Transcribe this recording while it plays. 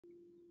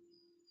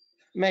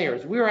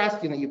Mayors, we are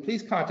asking that you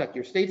please contact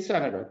your state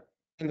senator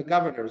and the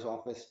governor's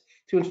office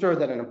to ensure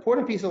that an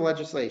important piece of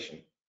legislation,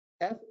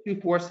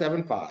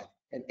 S2475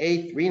 and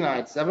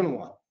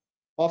A3971,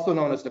 also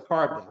known as the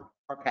CARB bill,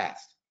 are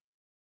passed.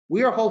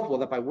 We are hopeful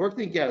that by working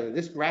together,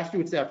 this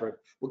grassroots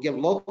effort will give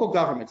local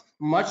governments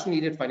much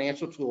needed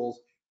financial tools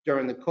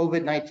during the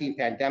COVID-19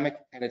 pandemic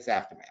and its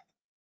aftermath.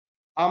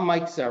 I'm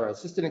Mike Serra,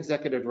 Assistant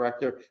Executive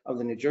Director of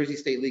the New Jersey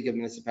State League of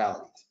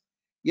Municipalities.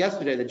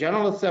 Yesterday, the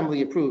General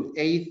Assembly approved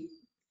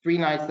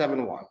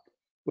A3971,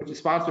 which is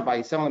sponsored by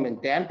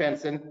Assemblyman Dan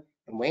Benson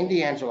and Wayne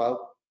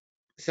D'Angelo,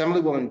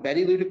 Assemblywoman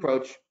Betty Lou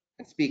DeCroce,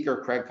 and Speaker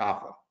Craig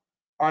Coughlin.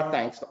 Our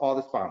thanks to all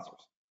the sponsors.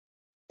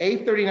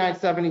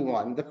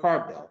 A3971, the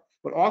CARB bill,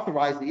 would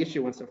authorize the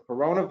issuance of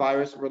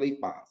coronavirus relief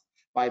bonds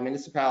by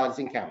municipalities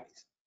and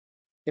counties.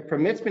 It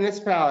permits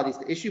municipalities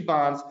to issue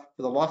bonds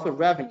for the loss of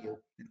revenue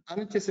and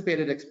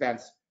unanticipated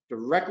expense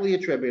directly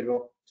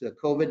attributable to the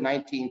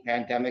COVID-19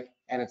 pandemic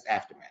and its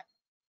aftermath.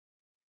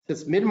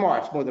 Since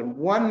mid-March, more than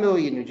 1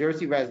 million New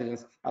Jersey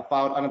residents have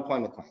filed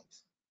unemployment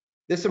claims.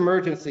 This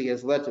emergency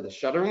has led to the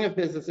shuttering of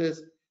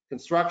businesses,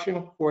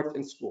 construction, courts,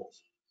 and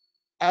schools.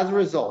 As a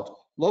result,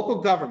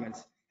 local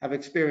governments have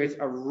experienced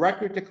a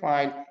record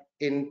decline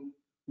in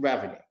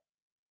revenue.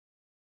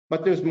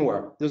 But there's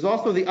more. There's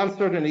also the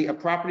uncertainty of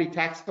property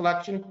tax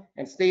collection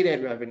and state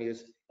aid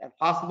revenues and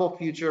possible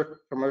future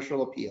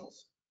commercial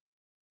appeals.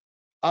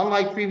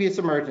 Unlike previous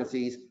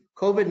emergencies,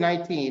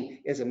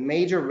 COVID-19 is a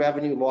major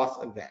revenue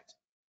loss event.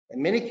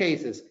 In many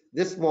cases,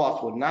 this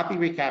loss will not be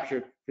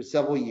recaptured for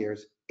several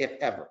years, if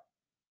ever.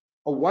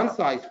 A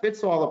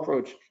one-size-fits-all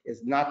approach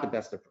is not the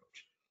best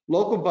approach.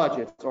 Local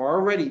budgets are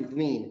already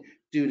lean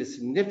due to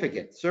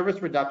significant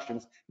service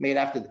reductions made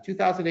after the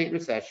 2008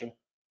 recession,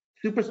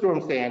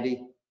 Superstorm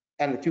Sandy,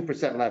 and the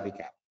 2% levy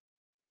cap.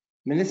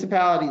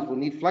 Municipalities will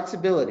need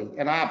flexibility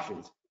and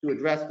options to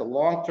address the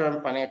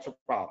long-term financial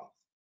problems.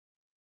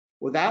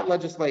 Without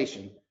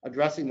legislation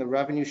addressing the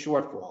revenue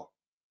shortfall,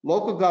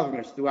 local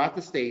governments throughout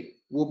the state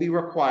will be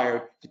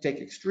required to take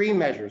extreme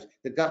measures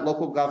to gut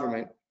local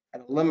government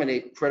and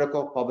eliminate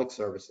critical public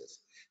services,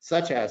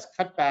 such as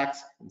cutbacks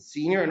in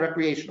senior and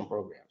recreational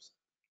programs,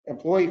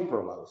 employee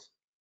furloughs,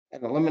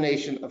 and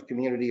elimination of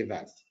community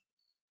events.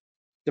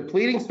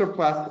 Depleting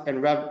surplus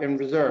and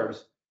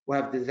reserves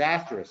will have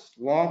disastrous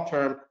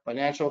long-term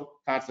financial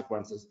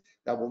consequences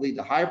that will lead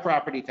to higher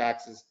property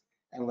taxes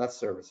and less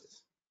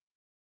services.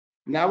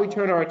 Now we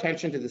turn our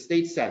attention to the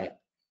state Senate,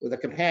 where the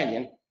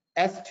companion,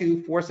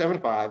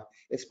 S2475,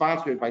 is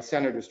sponsored by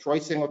Senators Troy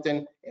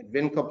Singleton and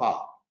Vin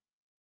Kapal.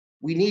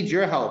 We need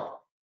your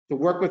help to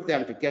work with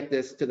them to get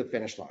this to the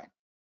finish line.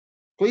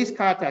 Please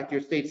contact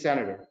your state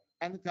senator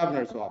and the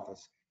governor's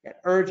office and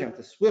urge him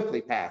to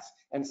swiftly pass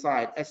and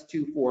sign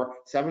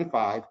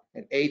S2475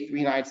 and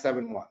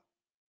A3971.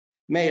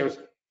 Mayors,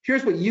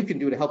 here's what you can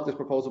do to help this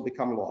proposal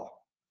become law.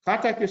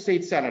 Contact your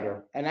state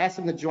senator and ask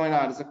him to join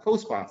on as a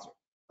co-sponsor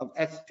of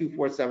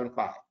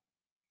S2475.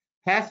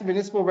 Pass a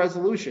municipal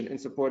resolution in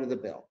support of the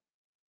bill.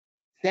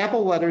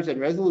 Sample letters and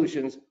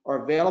resolutions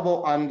are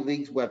available on the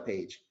League's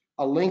webpage.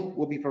 A link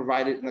will be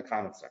provided in the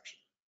comment section.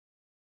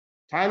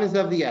 Time is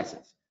of the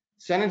essence.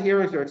 Senate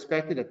hearings are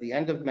expected at the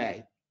end of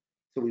May,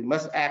 so we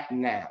must act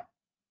now.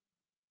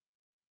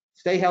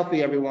 Stay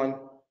healthy, everyone,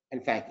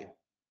 and thank you.